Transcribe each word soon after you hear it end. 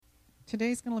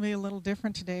Today's going to be a little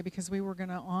different today because we were going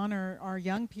to honor our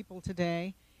young people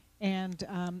today, and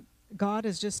God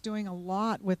is just doing a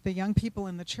lot with the young people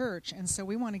in the church, and so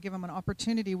we want to give them an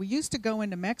opportunity. We used to go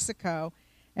into Mexico,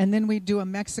 and then we'd do a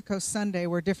Mexico Sunday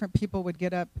where different people would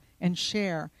get up and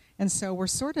share, and so we're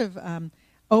sort of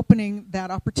opening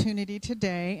that opportunity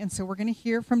today, and so we're going to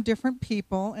hear from different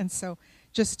people, and so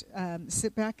just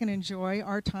sit back and enjoy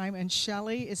our time. And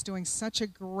Shelley is doing such a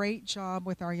great job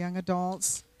with our young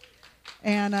adults.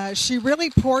 And she really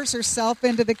pours herself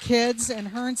into the kids, and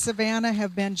her and Savannah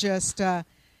have been just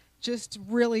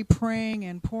really praying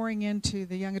and pouring into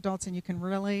the young adults, and you can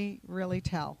really, really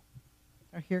tell.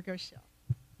 Oh, here goes Shelley.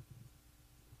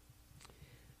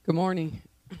 Good morning.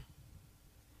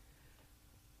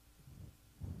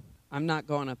 I'm not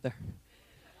going up there.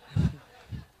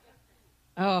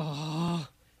 Oh,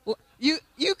 well,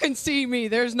 you can see me.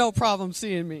 There's no problem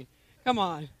seeing me. Come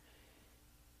on.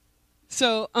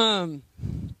 So, I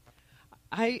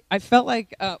felt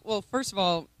like, well, first of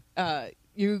all,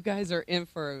 you guys are in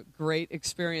for a great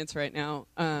experience right now,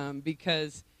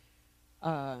 because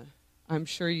I'm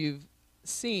sure you've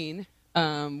seen,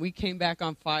 we came back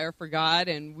on fire for God,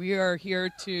 and we are here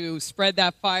to spread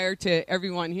that fire to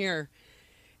everyone here.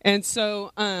 And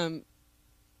so,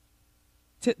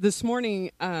 this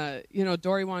morning,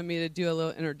 Dory wanted me to do a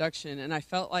little introduction, and I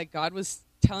felt like God was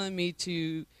telling me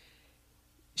to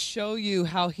show you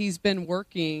how he's been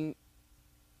working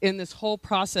in this whole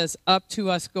process up to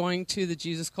us going to the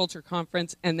Jesus Culture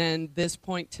Conference and then this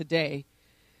point today.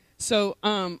 So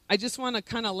I just want to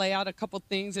kind of lay out a couple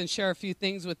things and share a few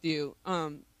things with you.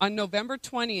 On November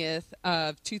 20th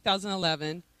of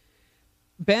 2011,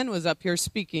 Ben was up here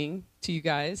speaking to you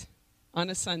guys on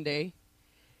a Sunday.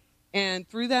 And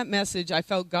through that message, I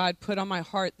felt God put on my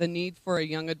heart the need for a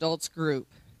young adults group.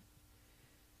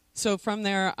 So from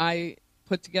there, I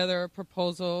put together a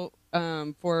proposal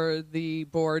for the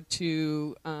board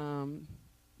to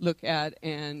look at.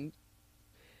 And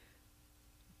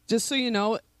just so you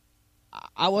know,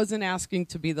 I wasn't asking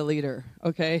to be the leader,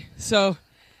 okay? So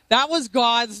that was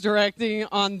God's directing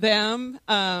on them.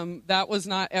 That was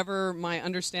not ever my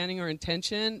understanding or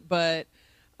intention, but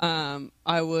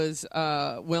I was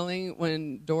willing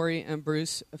when Dory and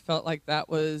Bruce felt like that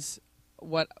was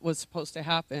what was supposed to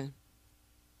happen.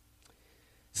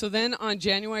 So then on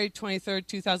January 23rd,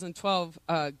 2012,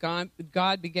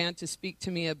 God began to speak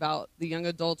to me about the young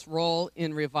adults' role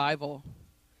in revival.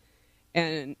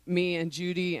 And me and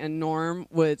Judy and Norm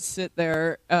would sit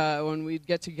there when we'd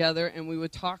get together, and we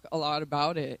would talk a lot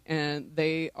about it. And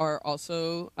they are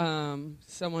also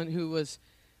someone who was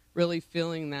really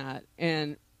feeling that.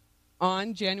 And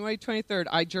on January 23rd,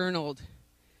 I journaled,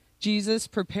 Jesus,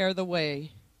 prepare the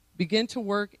way. Begin to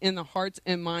work in the hearts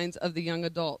and minds of the young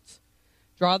adults.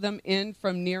 Draw them in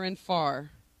from near and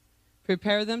far.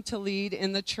 Prepare them to lead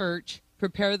in the church.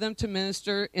 Prepare them to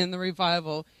minister in the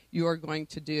revival you are going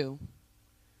to do.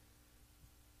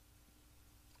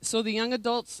 So the young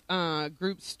adults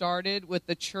group started with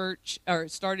the church, or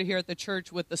started here at the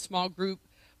church with the small group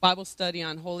Bible study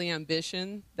on holy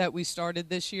ambition that we started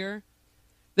this year.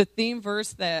 The theme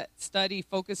verse that study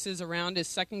focuses around is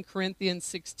 2 Corinthians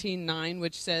 16:9,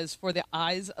 which says, "For the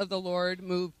eyes of the Lord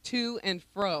move to and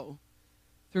fro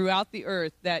throughout the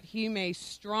earth, that he may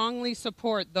strongly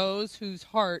support those whose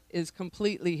heart is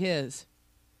completely his."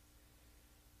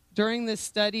 During this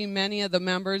study, many of the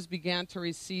members began to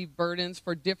receive burdens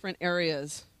for different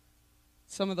areas,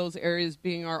 some of those areas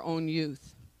being our own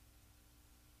youth.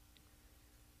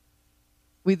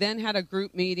 We then had a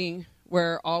group meeting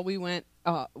where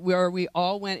we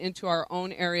all went into our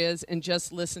own areas and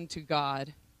just listened to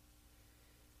God.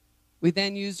 We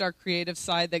then used our creative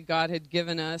side that God had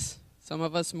given us, some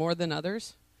of us more than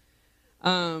others.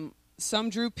 Some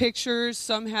drew pictures,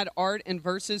 some had art and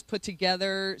verses put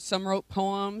together, some wrote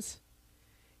poems.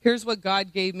 Here's what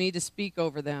God gave me to speak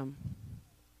over them.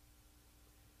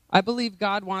 I believe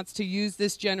God wants to use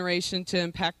this generation to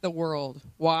impact the world.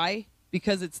 Why?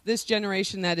 Because it's this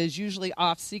generation that is usually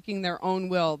off seeking their own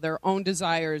will, their own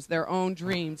desires, their own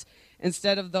dreams,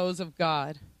 instead of those of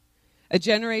God. A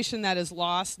generation that is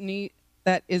lost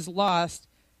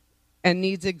and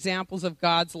needs examples of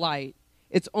God's light.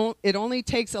 It only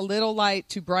takes a little light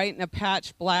to brighten a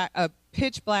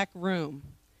pitch black room.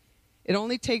 It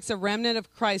only takes a remnant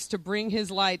of Christ to bring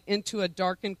his light into a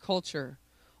darkened culture.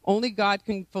 Only God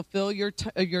can fulfill your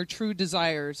true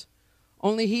desires.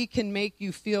 Only he can make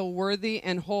you feel worthy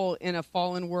and whole in a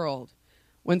fallen world.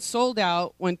 When sold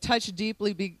out, when touched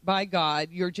deeply by God,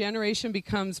 your generation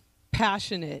becomes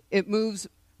passionate. It moves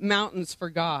mountains for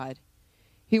God.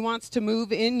 He wants to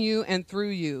move in you and through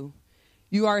you.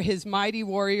 You are his mighty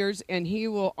warriors, and he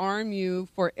will arm you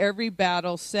for every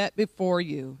battle set before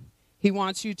you. He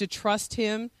wants you to trust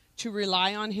him, to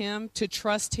rely on him, to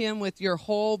trust him with your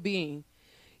whole being.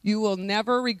 You will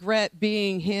never regret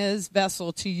being his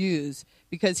vessel to use,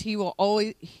 because he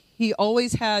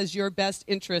always has your best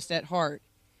interest at heart.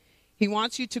 He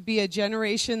wants you to be a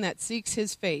generation that seeks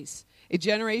his face, a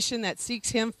generation that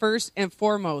seeks him first and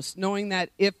foremost, knowing that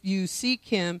if you seek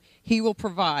him, he will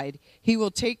provide. He will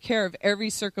take care of every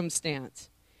circumstance.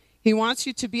 He wants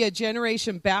you to be a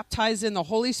generation baptized in the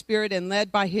Holy Spirit and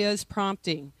led by his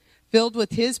prompting, filled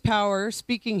with his power,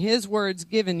 speaking his words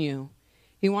given you.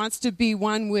 He wants to be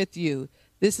one with you.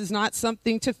 This is not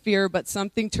something to fear, but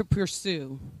something to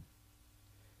pursue.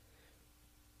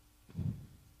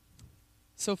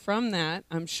 So from that,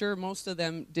 I'm sure most of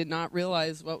them did not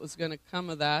realize what was going to come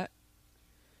of that.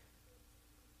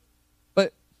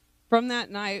 But from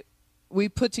that night, we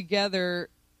put together,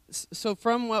 so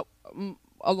from what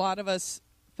a lot of us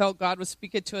felt God was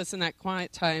speaking to us in that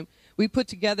quiet time, we put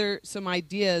together some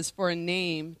ideas for a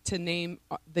name to name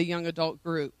the young adult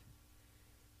group.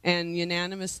 And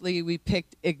unanimously, we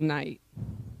picked Ignite.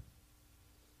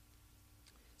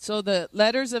 So the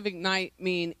letters of Ignite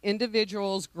mean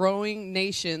individuals growing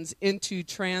nations into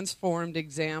transformed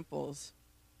examples.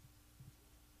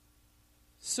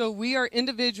 So we are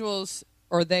individuals,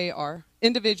 or they are,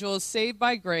 individuals saved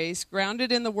by grace,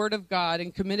 grounded in the Word of God,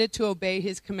 and committed to obey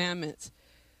his commandments.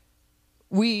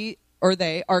 We, or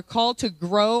they, are called to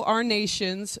grow our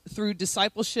nations through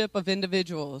discipleship of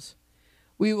individuals.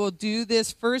 We will do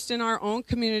this first in our own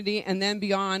community and then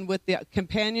beyond with the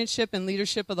companionship and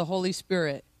leadership of the Holy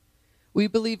Spirit. We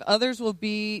believe others will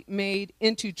be made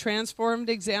into transformed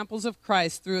examples of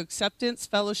Christ through acceptance,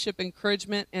 fellowship,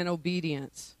 encouragement, and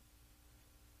obedience.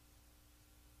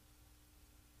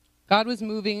 God was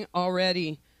moving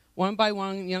already. One by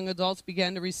one, young adults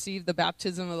began to receive the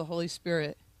baptism of the Holy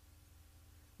Spirit.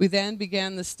 We then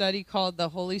began the study called The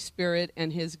Holy Spirit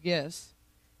and His Gifts.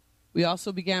 We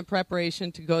also began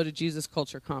preparation to go to Jesus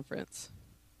Culture Conference.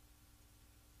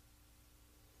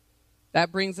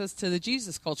 That brings us to the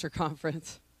Jesus Culture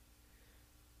Conference.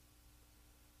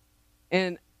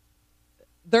 And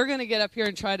they're going to get up here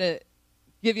and try to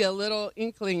give you a little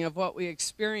inkling of what we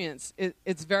experience.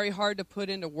 It's very hard to put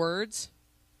into words,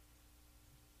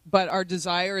 but our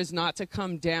desire is not to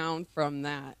come down from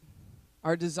that.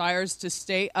 Our desire is to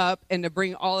stay up and to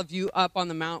bring all of you up on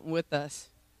the mountain with us.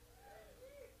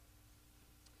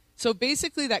 So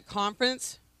basically that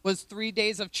conference was 3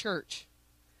 days of church,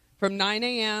 from 9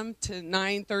 a.m. to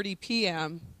 9:30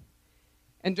 p.m.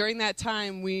 And during that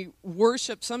time, we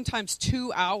worshiped sometimes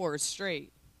 2 hours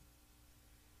straight.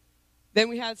 Then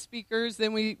we had speakers.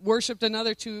 Then we worshiped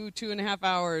another 2.5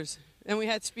 hours. Then we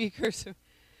had speakers.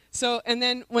 So, and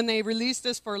then when they released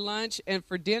us for lunch and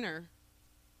for dinner,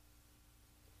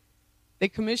 they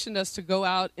commissioned us to go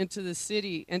out into the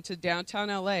city, into downtown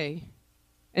LA,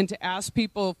 and to ask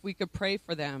people if we could pray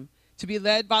for them, to be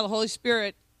led by the Holy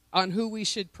Spirit on who we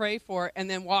should pray for, and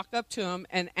then walk up to them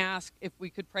and ask if we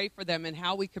could pray for them and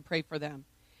how we could pray for them.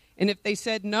 And if they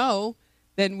said no,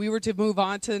 then we were to move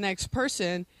on to the next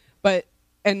person,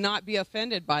 and not be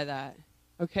offended by that,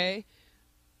 okay?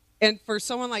 And for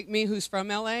someone like me who's from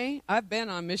LA, I've been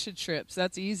on mission trips.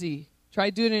 That's easy. Try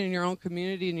doing it in your own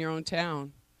community, in your own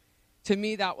town. To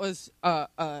me, that was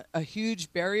a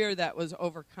huge barrier that was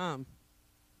overcome.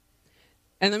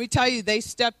 And let me tell you, they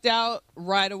stepped out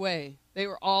right away. They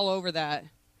were all over that.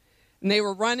 And they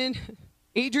were running.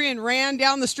 Adrian ran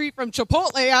down the street from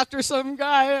Chipotle after some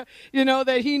guy,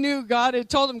 that he knew God had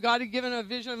told him. God had given him a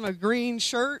vision of a green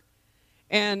shirt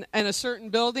and a certain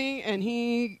building. And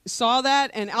he saw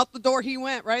that, and out the door he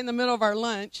went right in the middle of our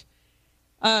lunch.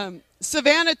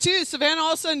 Savannah, too. Savannah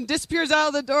all of a sudden disappears out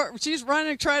of the door. She's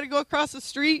running, trying to go across the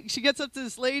street. She gets up to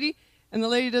this lady, and the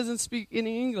lady doesn't speak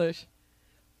any English.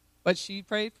 But she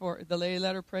prayed for her. The lady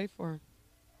let her pray for her.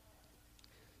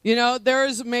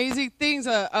 There's amazing things.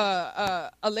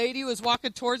 A lady was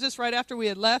walking towards us right after we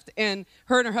had left, and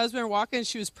her and her husband were walking.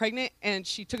 She was pregnant, and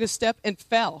she took a step and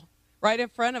fell right in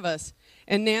front of us.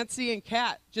 And Nancy and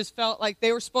Kat just felt like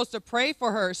they were supposed to pray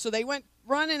for her, so they went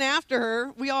running after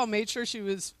her. We all made sure she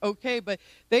was okay, but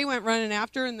they went running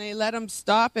after her, and they let them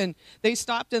stop, and they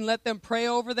stopped and let them pray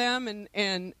over them.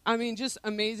 And I mean, just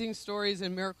amazing stories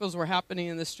and miracles were happening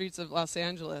in the streets of Los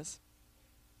Angeles.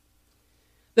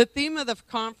 The theme of the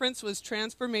conference was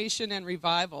transformation and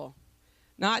revival,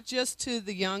 not just to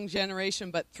the young generation,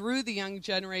 but through the young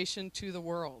generation to the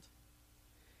world.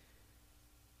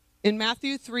 In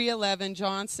Matthew 3:11,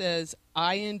 John says,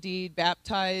 I indeed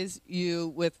baptize you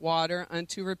with water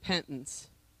unto repentance.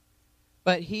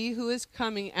 But he who is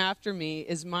coming after me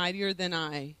is mightier than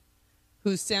I,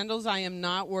 whose sandals I am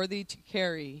not worthy to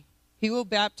carry. He will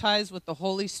baptize with the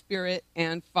Holy Spirit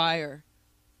and fire.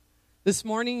 This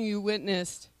morning you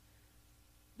witnessed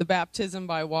the baptism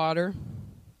by water.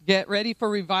 Get ready for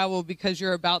revival because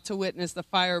you're about to witness the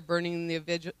fire burning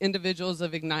the individuals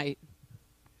of Ignite.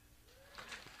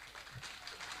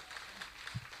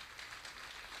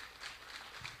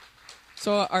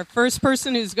 So our first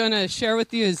person who's going to share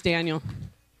with you is Daniel.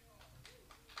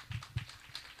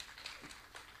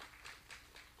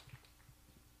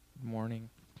 Good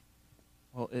morning.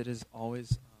 Well, it is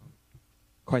always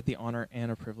quite the honor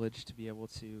and a privilege to be able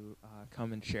to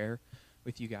come and share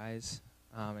with you guys,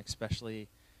 especially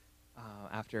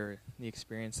after the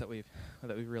experience that we've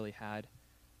really had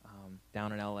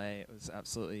down in LA. It was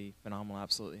absolutely phenomenal,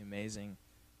 absolutely amazing,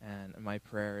 and my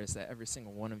prayer is that every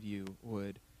single one of you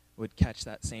would catch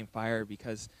that same fire,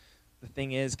 because the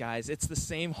thing is, guys, it's the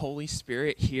same Holy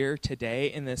Spirit here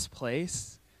today in this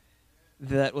place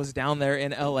that was down there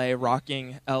in LA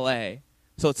rocking LA.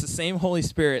 So it's the same Holy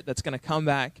Spirit that's going to come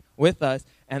back with us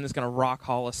and is going to rock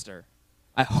Hollister.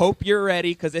 I hope you're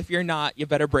ready, because if you're not, you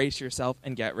better brace yourself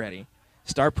and get ready.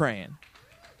 Start praying.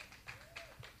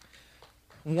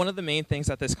 One of the main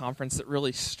things at this conference that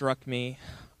really struck me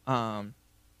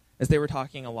is they were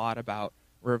talking a lot about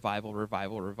revival.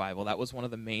 That was one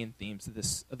of the main themes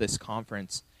of this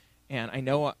conference. And I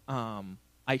know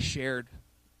I shared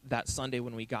that Sunday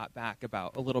when we got back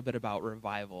about a little bit about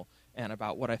revival and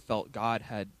about what I felt God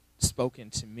had spoken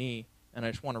to me. And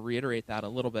I just want to reiterate that a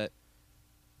little bit.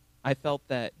 I felt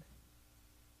that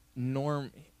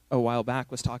Norm a while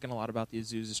back was talking a lot about the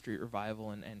Azusa Street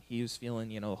revival, and he was feeling,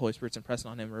 the Holy Spirit's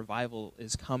impressing on him, revival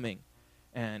is coming.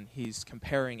 And he's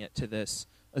comparing it to this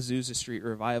Azusa Street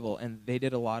revival, and they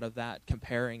did a lot of that,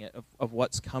 comparing it of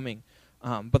what's coming.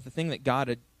 But the thing that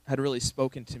God had really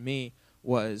spoken to me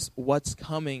was what's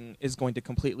coming is going to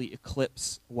completely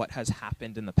eclipse what has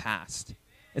happened in the past.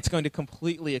 It's going to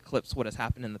completely eclipse what has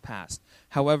happened in the past.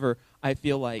 However, I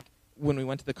feel like when we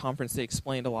went to the conference, they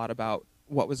explained a lot about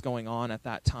what was going on at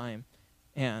that time,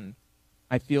 and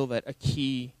I feel that a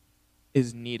key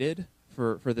is needed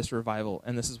for this revival,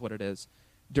 and this is what it is.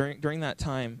 During that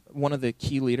time, one of the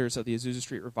key leaders of the Azusa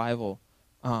Street revival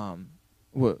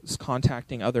was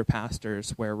contacting other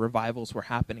pastors where revivals were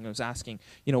happening. I was asking,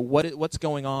 what's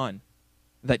going on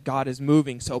that God is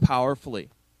moving so powerfully?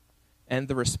 And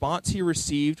the response he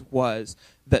received was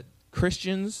that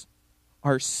Christians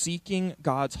are seeking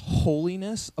God's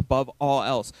holiness above all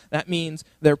else. That means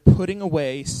they're putting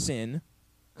away sin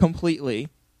completely,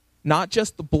 not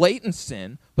just the blatant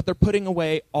sin, but they're putting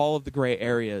away all of the gray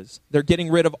areas. They're getting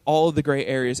rid of all of the gray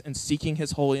areas and seeking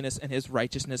his holiness and his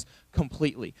righteousness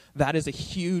completely. That is a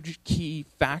huge key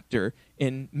factor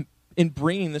in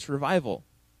bringing this revival.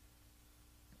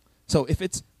 So if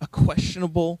it's a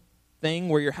questionable thing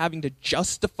where you're having to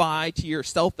justify to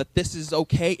yourself that this is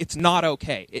okay, it's not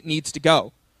okay. It needs to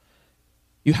go.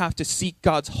 You have to seek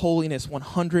God's holiness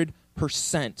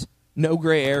 100%. No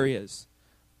gray areas.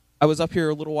 I was up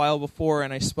here a little while before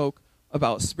and I spoke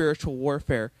about spiritual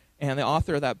warfare, and the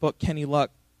author of that book, Kenny Luck,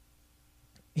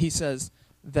 he says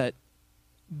that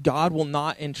God will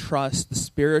not entrust the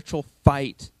spiritual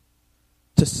fight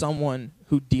to someone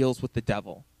who deals with the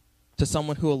devil, to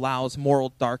someone who allows moral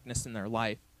darkness in their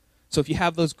life. So if you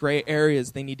have those gray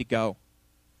areas, they need to go.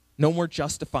 No more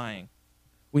justifying.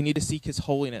 We need to seek his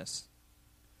holiness.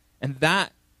 And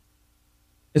that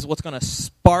is what's going to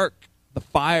spark the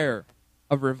fire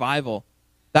of revival.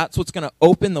 That's what's going to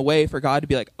open the way for God to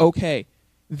be like, okay,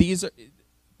 these are,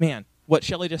 man, what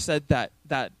Shelley just said, that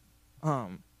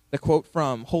the quote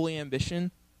from Holy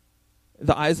Ambition,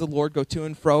 the eyes of the Lord go to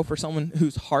and fro for someone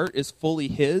whose heart is fully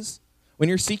his. When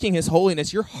you're seeking his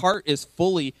holiness, your heart is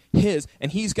fully his,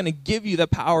 and he's going to give you the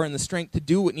power and the strength to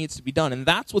do what needs to be done, and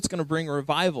that's what's going to bring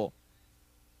revival.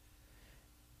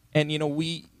 And,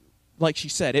 we, like she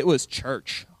said, it was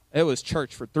church. It was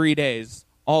church for 3 days,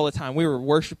 all the time. We were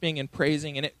worshiping and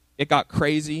praising, and it got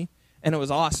crazy, and it was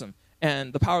awesome.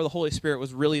 And the power of the Holy Spirit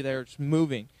was really there, just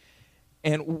moving.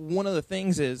 And one of the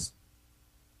things is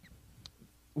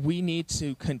we need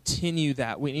to continue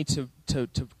that. We need to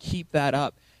keep that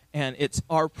up. And it's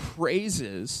our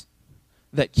praises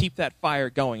that keep that fire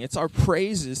going. It's our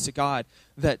praises to God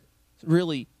that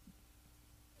really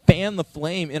fan the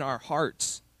flame in our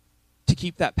hearts to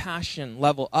keep that passion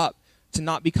level up, to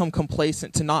not become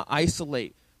complacent, to not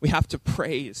isolate. We have to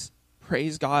praise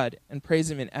God and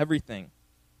praise him in everything.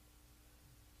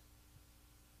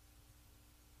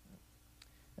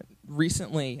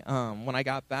 Recently, when I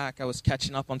got back, I was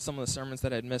catching up on some of the sermons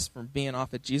that I had missed from being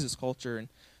off at Jesus Culture, and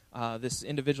this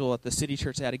individual at the city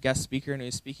church, they had a guest speaker, and he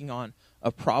was speaking on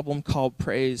a problem called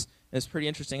praise. And it's pretty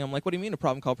interesting. I'm like, what do you mean a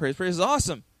problem called praise? Praise is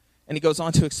awesome. And he goes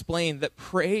on to explain that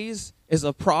praise is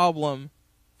a problem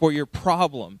for your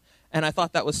problem. And I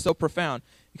thought that was so profound,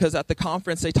 because at the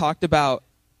conference they talked about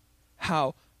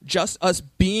how just us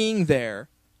being there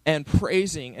and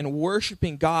praising and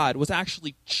worshiping God was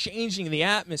actually changing the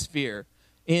atmosphere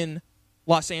in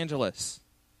Los Angeles.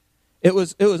 It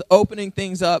was opening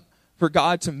things up for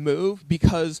God to move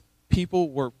because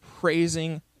people were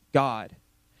praising God.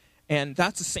 And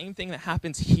that's the same thing that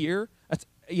happens here. That's,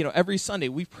 every Sunday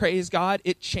we praise God.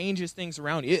 It changes things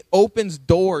around you. It opens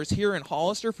doors here in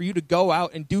Hollister for you to go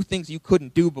out and do things you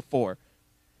couldn't do before.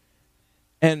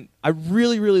 And I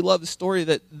really, really love the story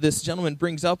that this gentleman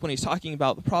brings up when he's talking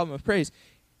about the problem of praise.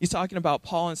 He's talking about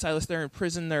Paul and Silas. They're in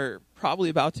prison. They're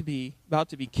probably about to be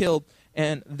killed,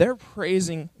 and they're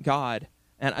praising God.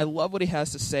 And I love what he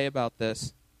has to say about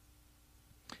this.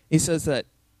 He says that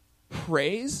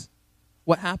praise,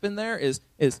 what happened there is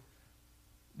it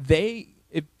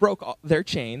broke their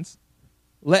chains,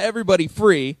 let everybody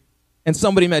free, and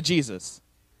somebody met Jesus.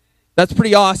 That's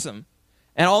pretty awesome.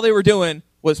 And all they were doing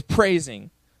was praising.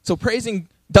 So praising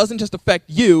doesn't just affect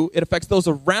you, it affects those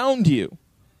around you.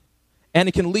 And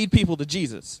it can lead people to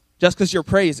Jesus just because you're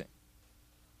praising.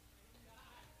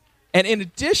 And in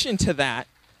addition to that,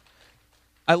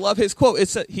 I love his quote.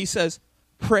 He says,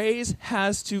 praise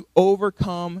has to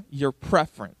overcome your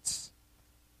preference.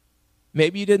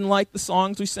 Maybe you didn't like the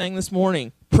songs we sang this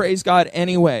morning. Praise God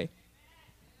anyway.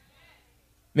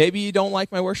 Maybe you don't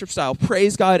like my worship style.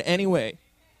 Praise God anyway.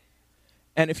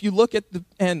 And if you look at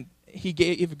he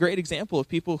gave a great example of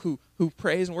people who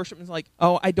praise and worship and is like,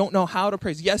 oh, I don't know how to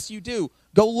praise. Yes, you do.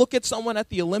 Go look at someone at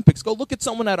the Olympics. Go look at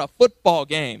someone at a football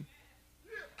game.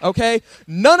 Okay?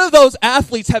 None of those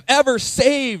athletes have ever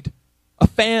saved a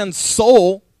fan's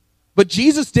soul, but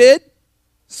Jesus did.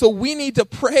 So we need to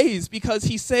praise because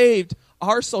he saved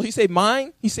our soul. He saved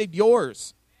mine. He saved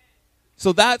yours.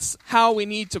 So that's how we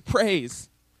need to praise.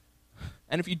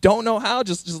 And if you don't know how,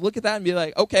 just look at that and be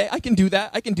like, okay, I can do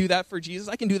that. I can do that for Jesus.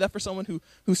 I can do that for someone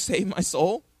who saved my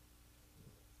soul.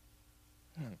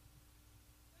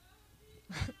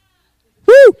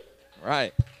 Woo!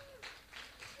 Right.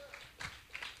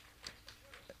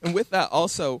 And with that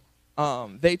also,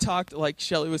 they talked, like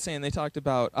Shelly was saying, they talked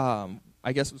about,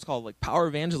 I guess it was called like power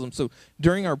evangelism. So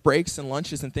during our breaks and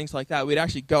lunches and things like that, we'd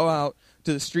actually go out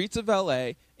to the streets of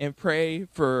LA and pray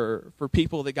for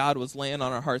people that God was laying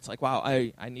on our hearts. Like, wow,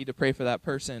 I need to pray for that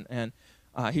person. And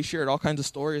he shared all kinds of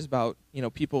stories about,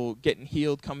 people getting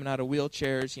healed, coming out of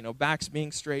wheelchairs, backs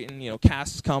being straightened,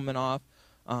 casts coming off,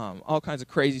 all kinds of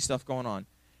crazy stuff going on.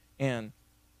 And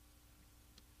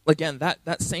again,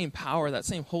 that same power, that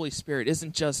same Holy Spirit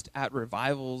isn't just at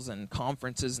revivals and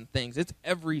conferences and things. It's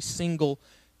every single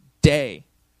day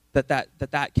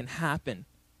that can happen.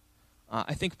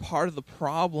 I think part of the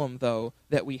problem, though,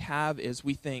 that we have is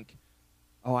we think,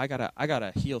 oh, I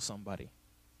gotta heal somebody.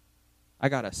 I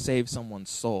gotta save someone's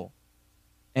soul.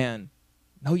 And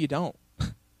no, you don't.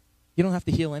 You don't have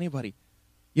to heal anybody.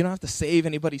 You don't have to save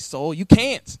anybody's soul. You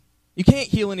can't. You can't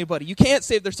heal anybody. You can't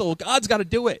save their soul. God's got to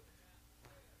do it.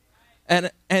 And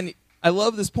I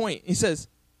love this point. He says,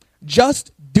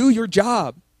 just do your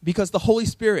job because the Holy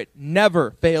Spirit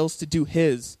never fails to do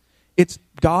his. It's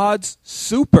God's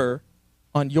super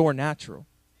on your natural.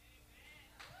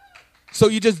 So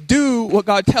you just do what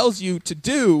God tells you to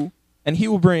do, and he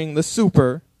will bring the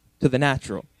super to the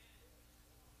natural.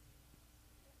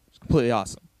 It's completely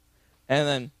awesome. And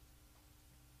then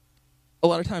a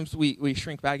lot of times we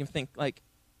shrink back and think, like,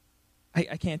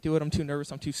 I can't do it, I'm too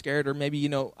nervous, I'm too scared, or maybe,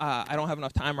 I don't have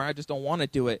enough time, or I just don't want to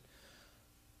do it.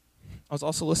 I was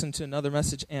also listening to another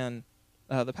message, and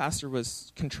the pastor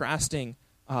was contrasting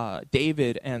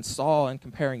David and Saul and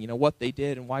comparing, what they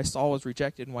did and why Saul was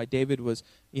rejected and why David was,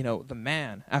 the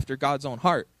man after God's own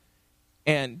heart.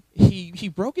 And he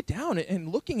broke it down, and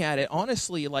looking at it,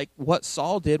 honestly, like what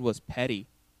Saul did was petty.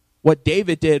 What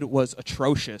David did was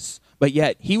atrocious, but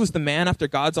yet he was the man after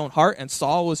God's own heart, and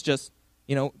Saul was just,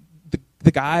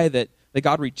 the guy that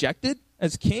God rejected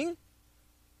as king.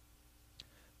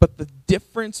 But the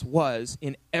difference was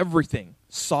in everything.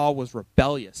 Saul was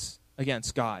rebellious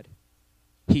against God.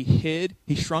 He hid,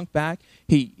 he shrunk back,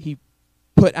 he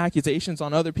put accusations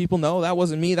on other people. No, that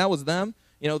wasn't me, that was them.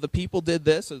 The people did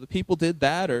this or the people did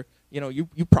that, or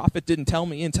you prophet didn't tell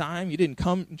me in time, you didn't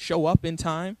come and show up in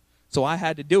time, so I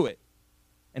had to do it.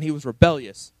 And he was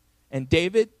rebellious. And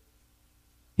David,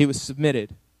 he was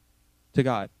submitted to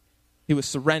God. He was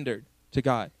surrendered to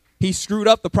God. He screwed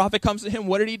up. The prophet comes to him.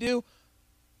 What did he do?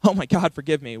 Oh my God,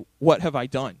 forgive me. What have I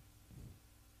done?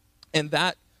 And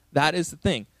that That is the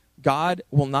thing. God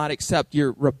will not accept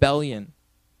your rebellion.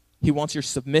 He wants your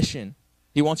submission.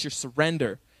 He wants your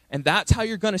surrender. And that's how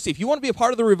you're going to see. If you want to be a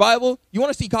part of the revival, you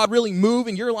want to see God really move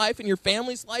in your life and your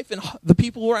family's life and the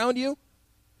people around you,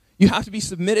 you have to be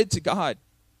submitted to God.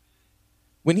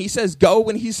 When he says go,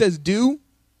 when he says do,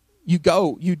 you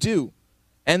go, you do.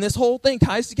 And this whole thing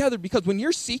ties together because when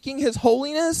you're seeking his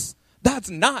holiness, that's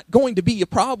not going to be a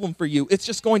problem for you. It's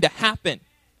just going to happen.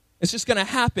 It's just going to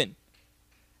happen.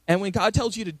 And when God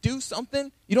tells you to do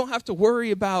something, you don't have to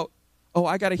worry about, oh,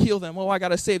 I got to heal them. Oh, I got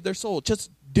to save their soul. Just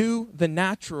do the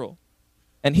natural,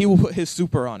 and he will put his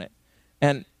super on it.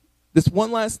 And this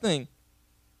one last thing,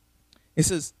 it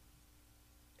says,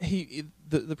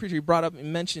 the preacher he brought up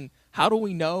and mentioned, how do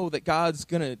we know that God's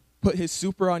going to put his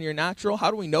super on your natural? How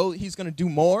do we know that he's going to do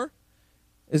more?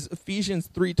 Is Ephesians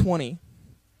 3:20.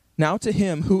 Now to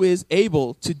him who is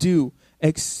able to do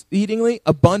exceedingly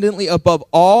abundantly above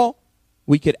all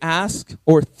we could ask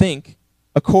or think,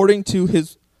 according to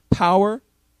his power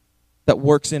that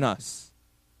works in us.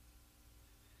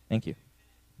 Thank you.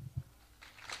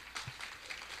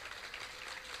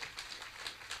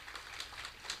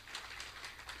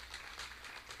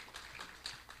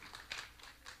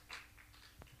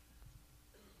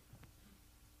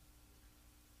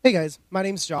 Hey guys, my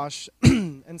name's Josh,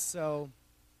 and so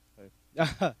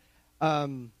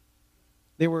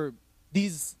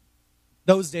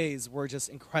those days were just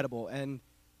incredible, and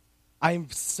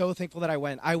I'm so thankful that I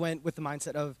went. I went with the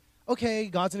mindset of, okay,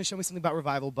 God's going to show me something about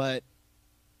revival, but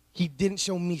he didn't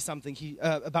show me something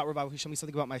about revival. He showed me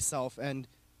something about myself, and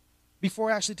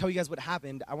before I actually tell you guys what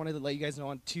happened, I wanted to let you guys know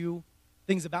on 2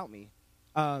 things about me.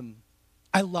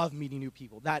 I love meeting new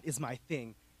people. That is my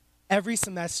thing. Every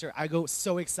semester, I go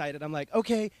so excited. I'm like,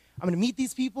 okay, I'm going to meet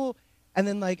these people. And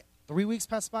then, 3 weeks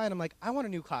pass by, and I'm like, I want a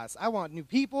new class. I want new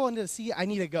people, and I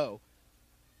need to go.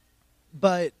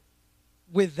 But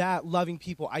with that, loving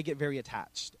people, I get very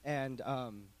attached. And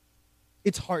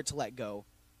it's hard to let go.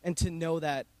 And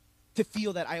to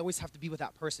feel that I always have to be with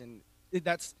that person.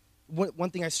 That's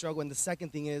one thing I struggle. And the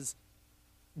second thing is,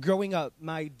 growing up,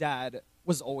 my dad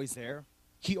was always there.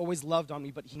 He always loved on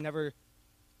me, but he never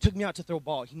took me out to throw a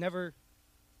ball. He never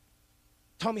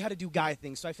taught me how to do guy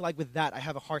things. So I feel like with that, I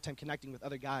have a hard time connecting with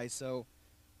other guys. So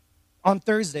on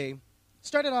Thursday,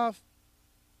 started off,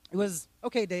 it was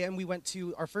okay day, and we went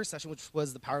to our first session, which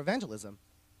was the power of evangelism.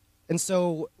 And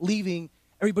so leaving,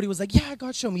 everybody was like, yeah,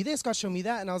 God showed me this, God showed me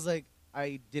that. And I was like,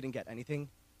 I didn't get anything.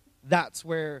 That's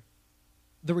where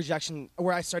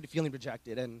where I started feeling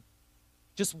rejected. And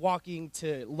just walking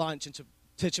to lunch and to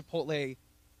Chipotle,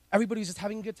 everybody was just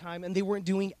having a good time, and they weren't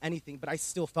doing anything, but I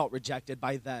still felt rejected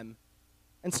by them.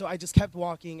 And so I just kept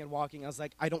walking and walking. I was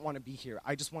like, I don't want to be here.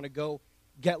 I just want to go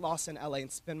get lost in LA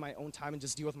and spend my own time and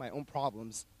just deal with my own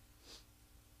problems.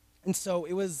 And so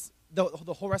it was the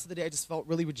whole rest of the day, I just felt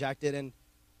really rejected. And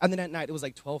then at night, it was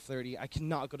like 12:30. I could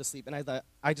not go to sleep. And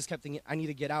I just kept thinking, I need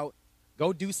to get out,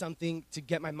 go do something to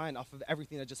get my mind off of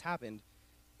everything that just happened.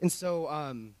 And so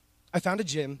I found a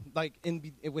gym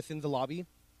within the lobby.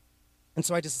 And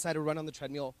so I just decided to run on the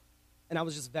treadmill, and I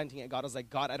was just venting at God. I was like,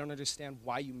 God, I don't understand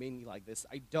why you made me like this.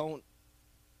 I don't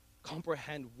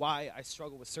comprehend why I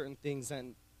struggle with certain things.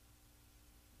 And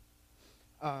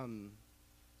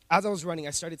as I was running,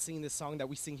 I started singing this song that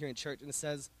we sing here in church, and it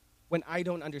says, when I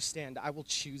don't understand, I will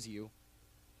choose you.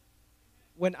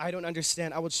 When I don't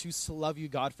understand, I will choose to love you,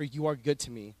 God, for you are good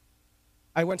to me.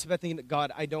 I went to bed thinking,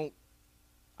 God, I don't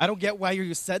get why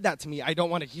you said that to me. I don't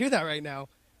want to hear that right now.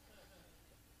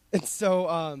 And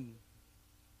so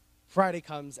Friday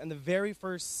comes, and the very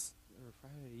first,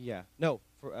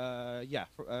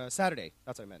 Saturday,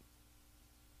 that's what I meant.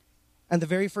 And the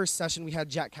very first session, we had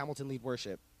Jack Hamilton lead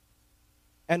worship.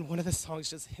 And one of the songs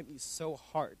just hit me so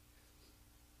hard.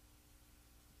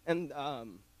 And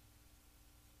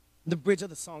the bridge of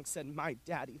the song said, my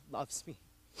daddy loves me.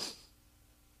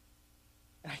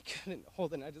 And I couldn't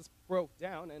hold it, and I just broke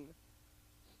down, and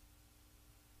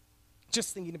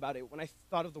just thinking about it, when I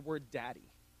thought of the word daddy,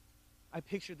 I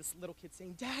pictured this little kid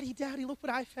saying, Daddy, Daddy, look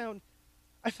what I found.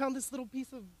 I found this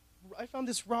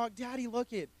rock. Daddy,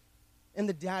 look it. And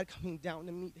the dad coming down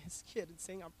to meet his kid and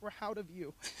saying, I'm proud of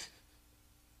you.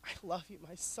 I love you,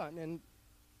 my son.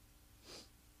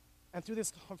 And through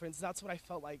this conference, that's what I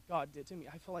felt like God did to me.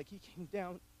 I felt like he came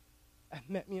down and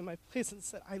met me in my place and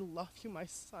said, I love you, my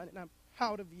son, and I'm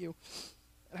proud of you.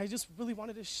 And I just really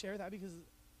wanted to share that because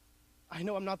I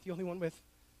know I'm not the only one with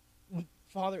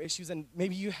father issues, and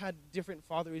maybe you had different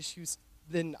father issues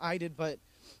than I did, but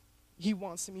he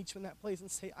wants to meet you in that place and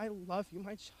say, I love you,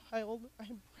 my child. I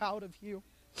am proud of you.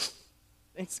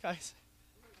 Thanks, guys.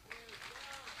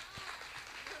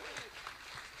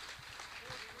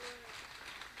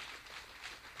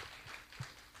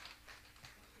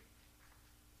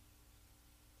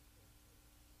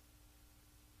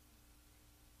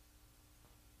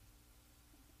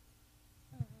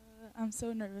 I'm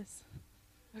so nervous.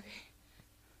 Okay.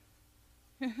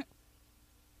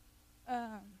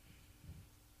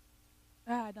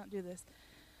 Don't do this.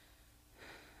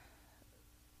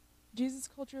 Jesus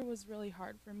culture was really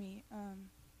hard for me.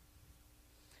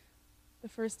 The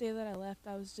first day that I left,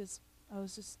 I was just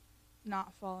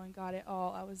not following God at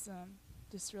all. I was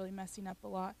just really messing up a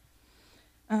lot.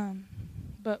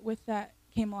 But with that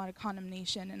came a lot of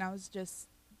condemnation, and I was just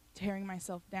tearing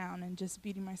myself down and just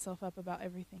beating myself up about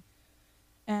everything.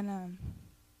 And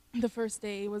the first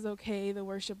day was okay. The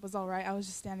worship was all right. I was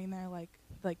just standing there like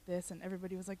this, and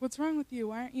everybody was like, "What's wrong with you?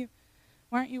 Why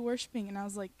aren't you worshiping?" And I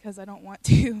was like, "'Cause I don't want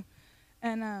to."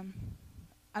 And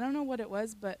I don't know what it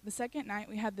was, but the second night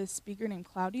we had this speaker named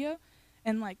Claudio,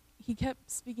 and like he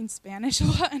kept speaking Spanish a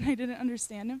lot, and I didn't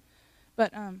understand him.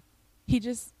 But he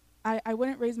just I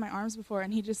wouldn't raise my arms before,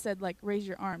 and he just said like, "Raise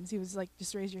your arms." He was like,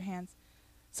 "Just raise your hands."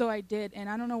 So I did, and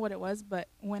I don't know what it was, but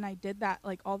when I did that,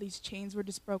 like all these chains were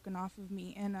just broken off of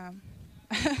me, and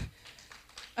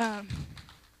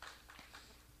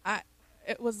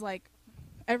it was like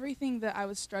everything that I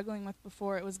was struggling with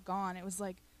before, it was gone. It was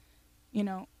like,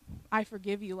 I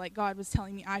forgive you. Like God was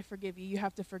telling me, I forgive you. You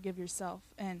have to forgive yourself.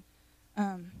 And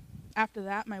after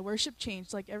that, my worship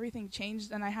changed. Like everything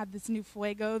changed, and I had this new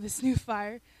fuego, this new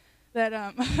fire that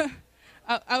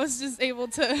I was just able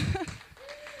to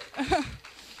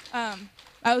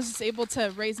I was just able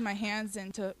to raise my hands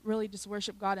and to really just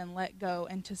worship God and let go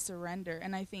and to surrender.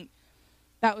 And I think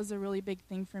that was a really big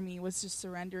thing for me, was just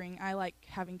surrendering. I like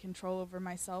having control over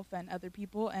myself and other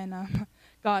people, and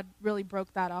God really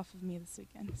broke that off of me this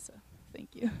weekend. So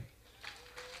thank you.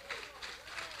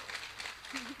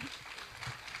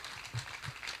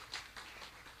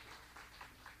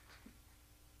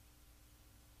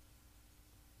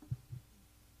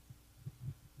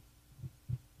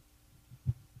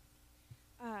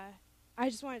 I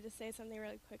just wanted to say something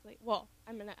really quickly. Well,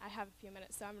 I have a few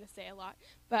minutes, so I'm going to say a lot.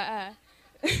 But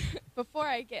before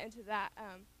I get into that,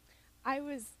 I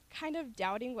was kind of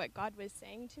doubting what God was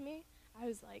saying to me. I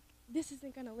was like, this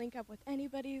isn't going to link up with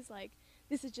anybody's. Like,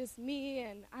 this is just me,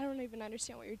 and I don't even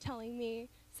understand what you're telling me.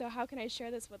 So how can I share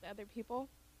this with other people?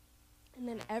 And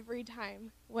then every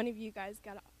time one of you guys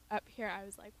got up here, I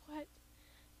was like, what?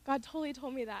 God totally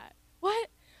told me that. What?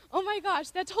 Oh my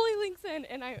gosh, that totally links in.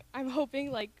 And I'm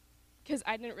hoping, like, because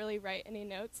I didn't really write any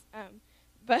notes,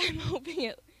 but I'm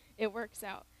hoping it works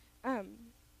out.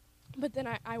 But then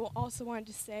I will also wanted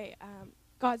to say,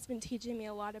 God's been teaching me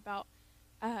a lot about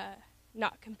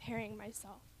not comparing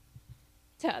myself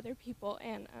to other people.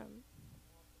 And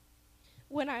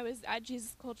when I was at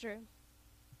Jesus Culture,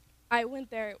 I went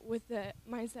there with the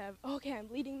mindset of, okay, I'm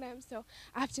leading them, so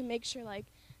I have to make sure, like,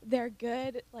 they're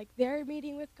good, like, they're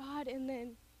meeting with God, and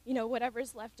then,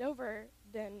 whatever's left over,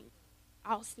 then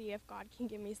I'll see if God can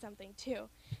give me something too.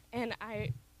 And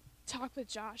I talked with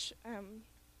Josh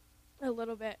a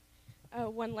little bit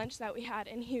one lunch that we had,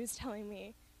 and he was telling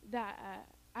me that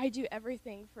I do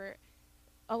everything for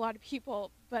a lot of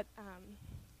people, but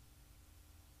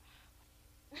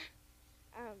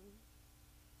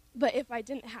but if I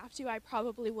didn't have to, I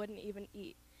probably wouldn't even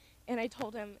eat. And I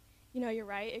told him, you're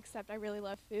right, except I really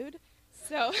love food.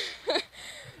 So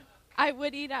I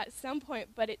would eat at some point,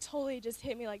 but it totally just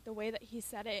hit me, like the way that he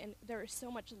said it, and there was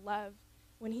so much love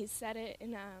when he said it,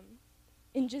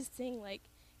 and just saying, like,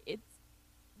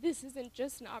 this isn't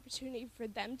just an opportunity for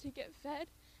them to get fed.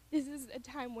 This is a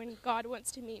time when God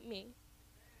wants to meet me.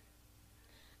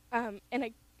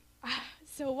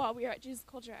 So while we were at Jesus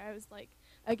Culture, I was like,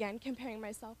 again, comparing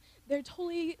myself. They're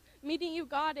totally meeting you,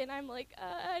 God, and I'm like,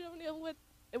 I don't know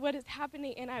what is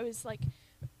happening, and I was like,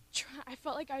 I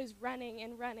felt like I was running,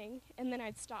 and then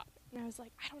I'd stop. And I was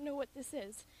like, I don't know what this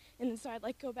is. And then so I'd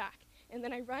like go back. And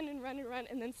then I run,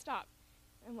 and then stop.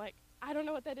 I'm like, I don't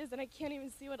know what that is, and I can't even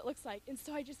see what it looks like. And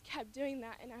so I just kept doing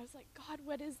that. And I was like, God,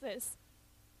 what is this?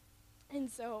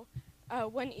 And so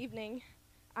one evening,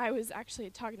 I was actually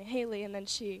talking to Haley, and then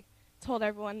she told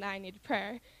everyone that I needed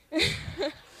prayer.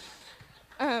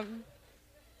 And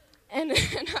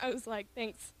I was like,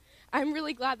 thanks. I'm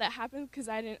really glad that happened because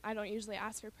I don't usually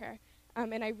ask for prayer,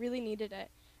 and I really needed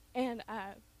it. And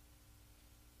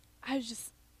I was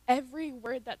just, every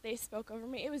word that they spoke over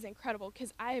me, it was incredible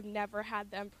because I have never had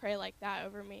them pray like that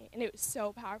over me, and it was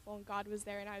so powerful, and God was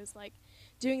there, and I was like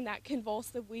doing that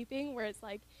convulsive weeping where it's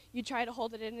like you try to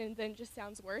hold it in and then it just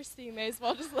sounds worse, so you may as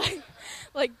well just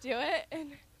like do it.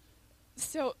 And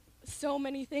so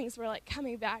many things were like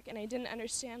coming back, and I didn't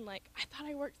understand, like, I thought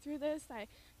I worked through this,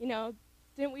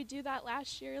 didn't we do that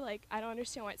last year? Like, I don't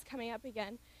understand why it's coming up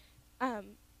again.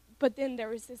 But then there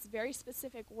was this very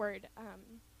specific word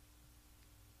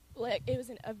like it was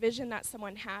a vision that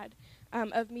someone had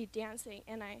of me dancing,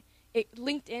 and it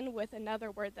linked in with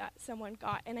another word that someone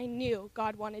got, and I knew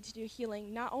God wanted to do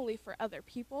healing not only for other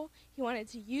people, he wanted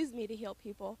to use me to heal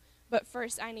people, but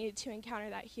first I needed to encounter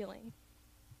that healing.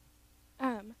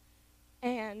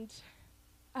 And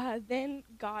then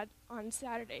God on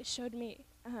Saturday showed me,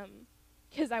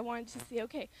 because I wanted to see,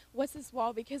 okay, what's this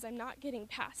wall? Because I'm not getting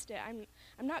past it. I'm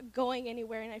not going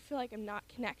anywhere, and I feel like I'm not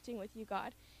connecting with you,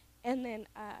 God. And then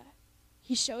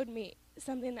he showed me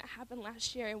something that happened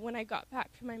last year, and when I got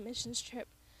back from my missions trip,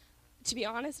 to be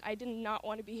honest, I did not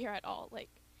want to be here at all.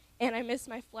 And I missed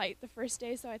my flight the first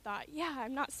day, so I thought, yeah,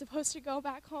 I'm not supposed to go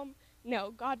back home.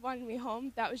 No, God wanted me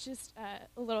home. That was just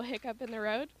a little hiccup in the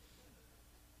road.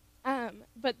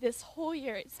 But this whole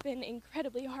year, it's been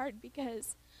incredibly hard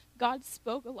because God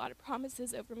spoke a lot of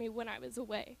promises over me when I was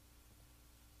away.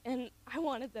 And I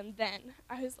wanted them then.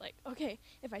 I was like, okay,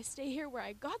 if I stay here where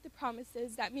I got the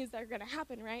promises, that means they're going to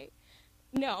happen, right?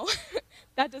 No,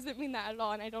 that doesn't mean that at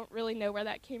all, and I don't really know where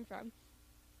that came from.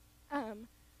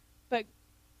 But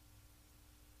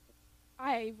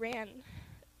I ran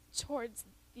towards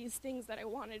these things that I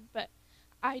wanted, but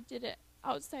I did it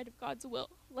outside of God's will,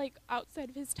 like outside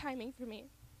of his timing for me.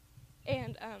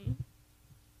 And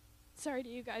sorry to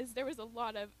you guys, there was a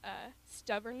lot of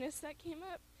stubbornness that came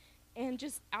up and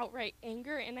just outright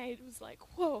anger, and I was like,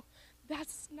 whoa,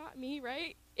 that's not me,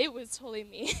 right? It was totally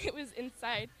me. It was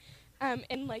inside.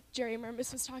 And like Jerry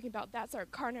Mermis was talking about, that's our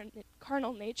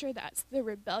carnal nature, that's the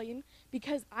rebellion,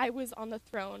 because I was on the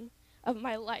throne of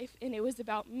my life, and it was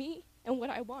about me and what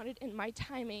I wanted in my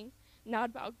timing, not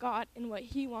about God and what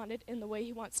he wanted and the way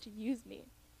he wants to use me.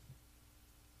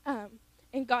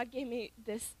 And God gave me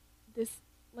this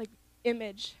like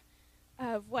image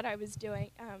of what I was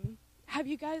doing. Have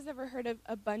you guys ever heard of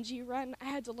a bungee run? I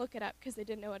had to look it up because I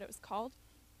didn't know what it was called.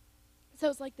 So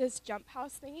it's like this jump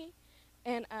house thingy,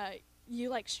 and you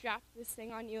like strap this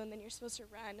thing on you, and then you're supposed to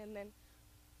run, and then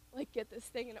like get this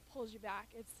thing, and it pulls you back.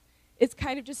 It's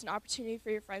kind of just an opportunity for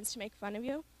your friends to make fun of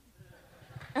you.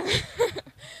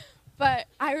 But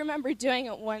I remember doing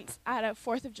it once at a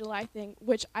 4th of July thing,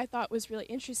 which I thought was really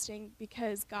interesting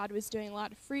because God was doing a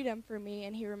lot of freedom for me,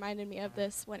 and he reminded me of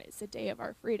this when it's the day of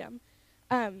our freedom.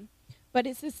 But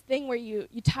it's this thing where you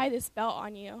tie this belt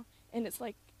on you, and it's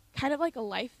like kind of like a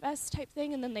life vest type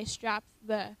thing, and then they strap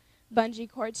the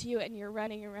bungee cord to you, and you're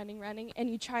running and running, running,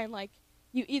 and you try and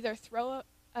you either throw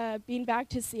a beanbag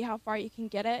to see how far you can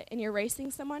get it, and you're racing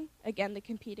someone, again, the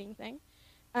competing thing.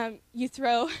 You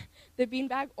throw the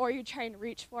beanbag, or you try and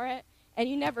reach for it, and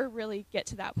you never really get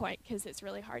to that point because it's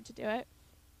really hard to do it.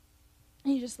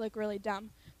 And you just look really dumb.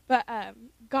 But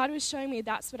God was showing me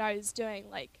that's what I was doing.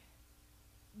 Like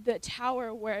the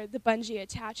tower where the bungee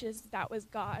attaches, that was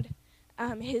God.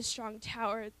 His strong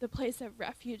tower, the place of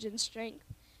refuge and strength.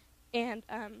 And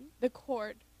the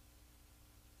cord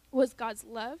was God's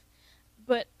love.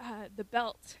 But the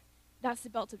belt, that's the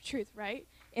belt of truth, right?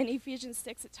 In Ephesians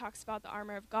 6, it talks about the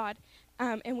armor of God.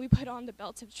 And we put on the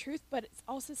belt of truth, but it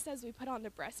also says we put on the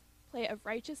breastplate of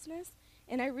righteousness.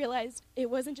 And I realized it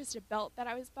wasn't just a belt that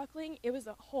I was buckling, it was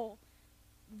a whole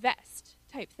vest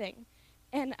type thing.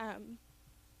 And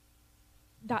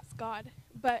that's God.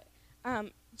 But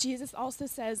Jesus also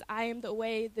says, I am the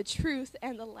way, the truth,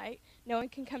 and the light. No one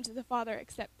can come to the Father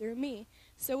except through me.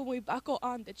 So when we buckle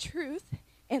on the truth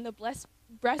and the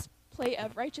breastplate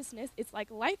of righteousness, it's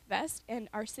like life vest, and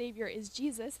our Savior is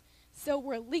Jesus. So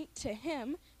we're linked to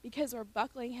him because we're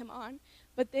buckling him on.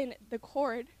 But then the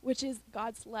cord, which is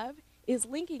God's love, is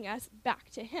linking us back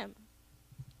to him.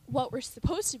 What we're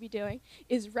supposed to be doing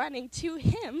is running to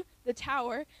him, the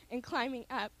tower, and climbing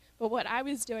up. But what I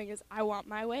was doing is I want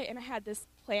my way, and I had this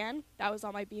plan that was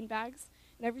on my beanbags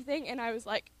and everything, and I was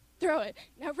like, throw it.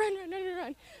 Now run, run, run, run,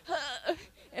 run.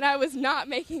 And I was not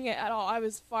making it at all. I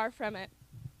was far from it.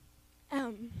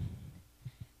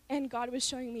 And God was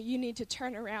showing me, you need to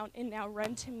turn around and now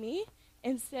run to me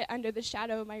and sit under the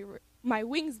shadow of my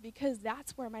wings, because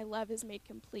that's where my love is made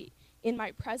complete, in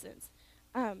my presence.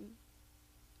 I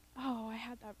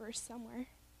had that verse somewhere.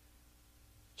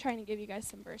 Trying to give you guys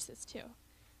some verses too.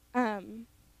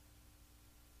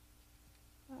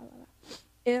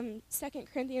 In 2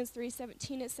 Corinthians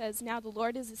 3:17 it says, now the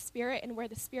Lord is a spirit, and where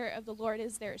the spirit of the Lord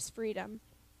is, there is freedom.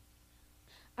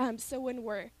 So when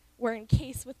we're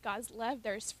encased with God's love,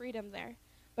 there's freedom there.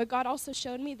 But God also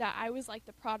showed me that I was like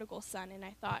the prodigal son, and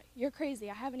I thought, you're crazy,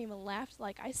 I haven't even left.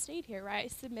 Like, I stayed here, right? I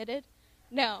submitted.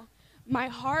 No, my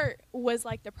heart was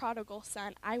like the prodigal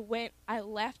son. I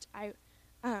left, I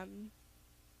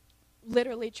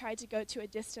literally tried to go to a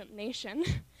distant nation,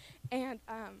 and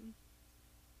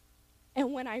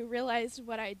And when I realized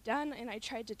what I'd done and I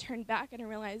tried to turn back, and I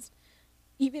realized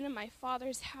even in my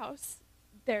Father's house,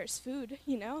 there's food,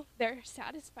 They're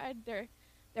satisfied,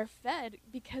 they're fed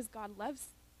because God loves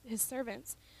his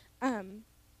servants.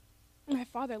 My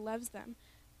Father loves them.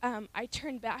 I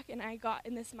turned back and I got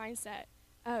in this mindset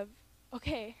of,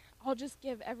 okay, I'll just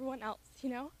give everyone else,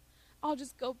 I'll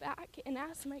just go back and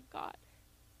ask my God.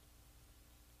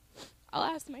 I'll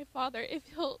ask my Father if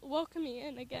he'll welcome me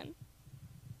in again.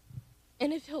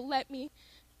 And if he'll let me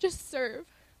just serve.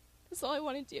 That's all I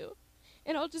want to do.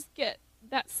 And I'll just get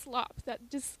that slop, that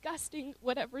disgusting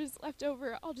whatever is left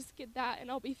over, I'll just get that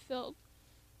and I'll be filled.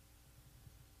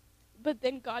 But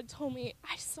then God told me,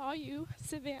 I saw you,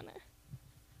 Savannah.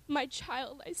 My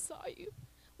child, I saw you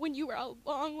when you were a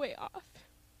long way off.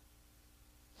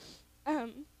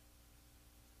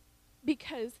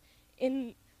 Because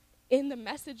in the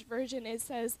Message version, it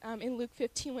says, in Luke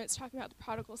 15, when it's talking about the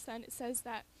prodigal son, it says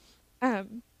that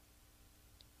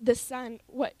the son,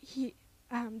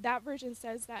 that version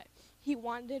says that he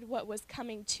wanted what was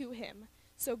coming to him.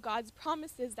 So God's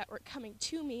promises that were coming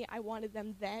to me, I wanted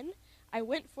them then. I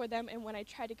went for them, and when I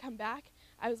tried to come back,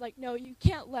 I was like, no, you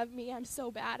can't love me. I'm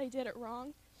so bad. I did it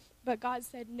wrong. But God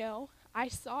said, no, I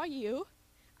saw you.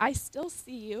 I still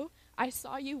see you. I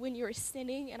saw you when you were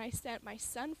sinning, and I sent my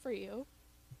son for you.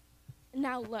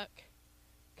 Now look,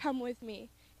 come with me.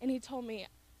 And he told me,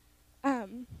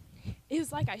 it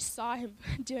was like I saw him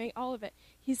doing all of it.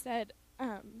 He said,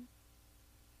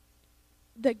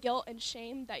 the guilt and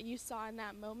shame that you saw in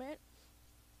that moment,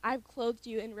 I've clothed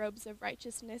you in robes of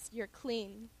righteousness. You're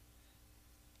clean.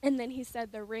 And then he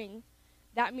said, the ring,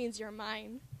 that means you're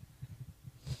mine.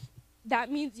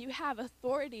 That means you have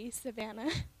authority,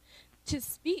 Savannah, to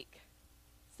speak.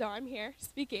 So I'm here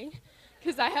speaking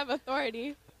because I have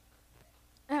authority.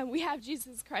 We have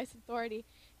Jesus Christ's authority.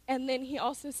 And then he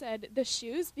also said the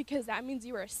shoes, because that means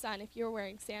you were a son. If you're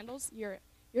wearing sandals, you're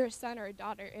a son or a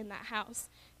daughter in that house.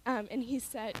 And he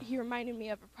reminded me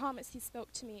of a promise he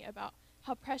spoke to me about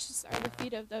how precious are the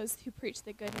feet of those who preach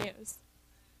the good news.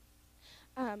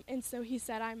 And so he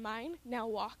said, I'm mine. Now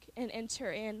walk and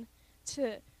enter in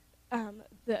to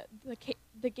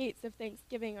the gates of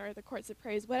thanksgiving or the courts of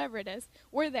praise, whatever it is.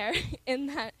 We're there in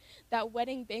that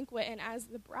wedding banquet, and as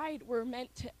the bride, we're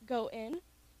meant to go in.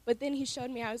 But then he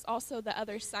showed me I was also the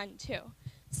other son too.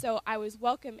 So I was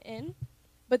welcome in,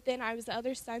 but then I was the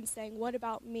other son saying, what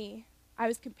about me? I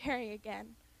was comparing again.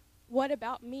 What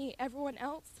about me? Everyone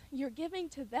else, you're giving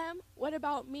to them. What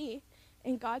about me?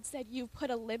 And God said, you've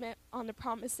put a limit on the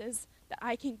promises that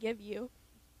I can give you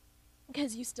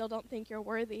because you still don't think you're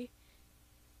worthy.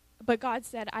 But God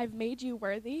said, I've made you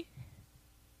worthy.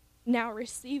 Now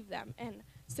receive them. And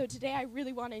so today I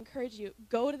really want to encourage you,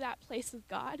 go to that place with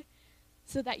God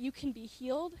so that you can be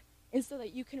healed and so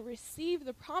that you can receive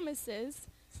the promises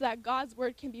so that God's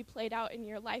word can be played out in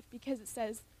your life, because it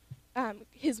says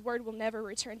his word will never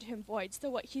return to him void. So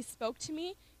what he spoke to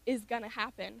me is going to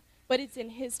happen, but it's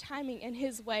in his timing and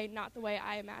his way, not the way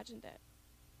I imagined it.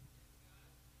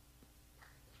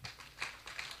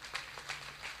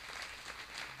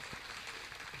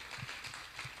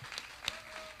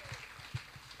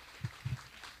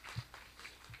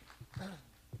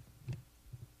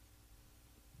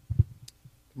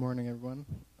 Good morning, everyone.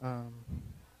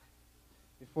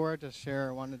 Before I just share,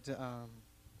 I wanted to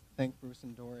thank Bruce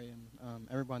and Dory and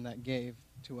everyone that gave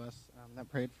to us, that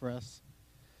prayed for us.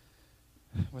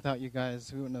 Without you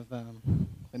guys, we wouldn't have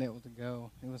been able to go.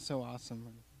 It was so awesome.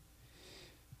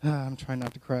 I'm trying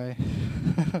not to cry.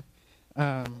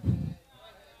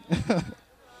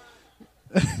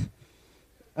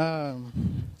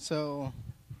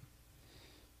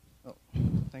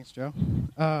 Thanks, Joe.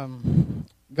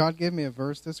 God gave me a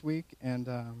verse this week, and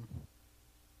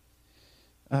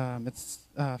it's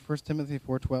 1 Timothy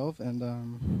 4:12,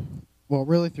 and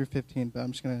really through 15, but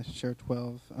I'm just going to share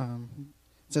 12.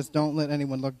 It says, "Don't let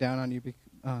anyone look down on you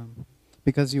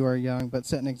because you are young, but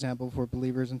set an example for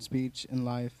believers in speech, in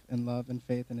life, in love, in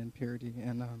faith, and in purity."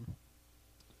 And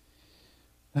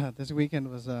this weekend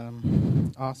was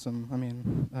awesome. I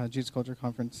mean, Jesus Culture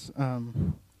Conference.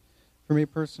 For me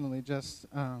personally, just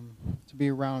to be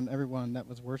around everyone that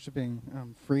was worshiping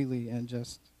freely and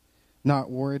just not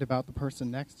worried about the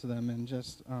person next to them and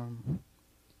just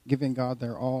giving God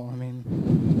their all. I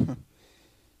mean,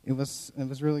 it was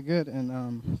really good.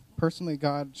 And personally,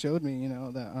 God showed me,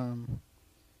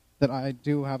 that I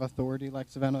do have authority, like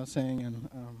Savannah was saying,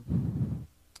 and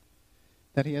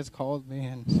that He has called me.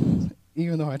 And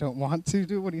even though I don't want to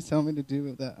do what He's telling me to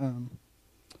do, that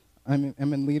I'm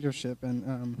in leadership,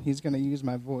 and He's going to use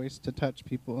my voice to touch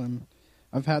people. And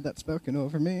I've had that spoken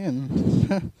over me,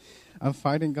 and I'm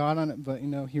fighting God on it. But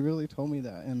He really told me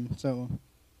that, and so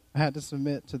I had to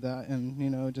submit to that,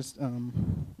 and just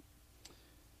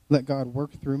let God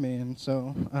work through me. And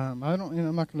so I don't,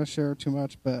 I'm not going to share too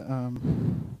much, but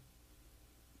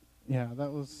yeah,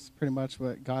 that was pretty much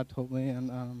what God told me,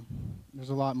 and there's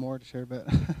a lot more to share, but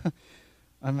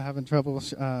I'm having trouble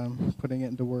putting it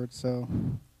into words. So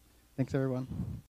thanks, everyone.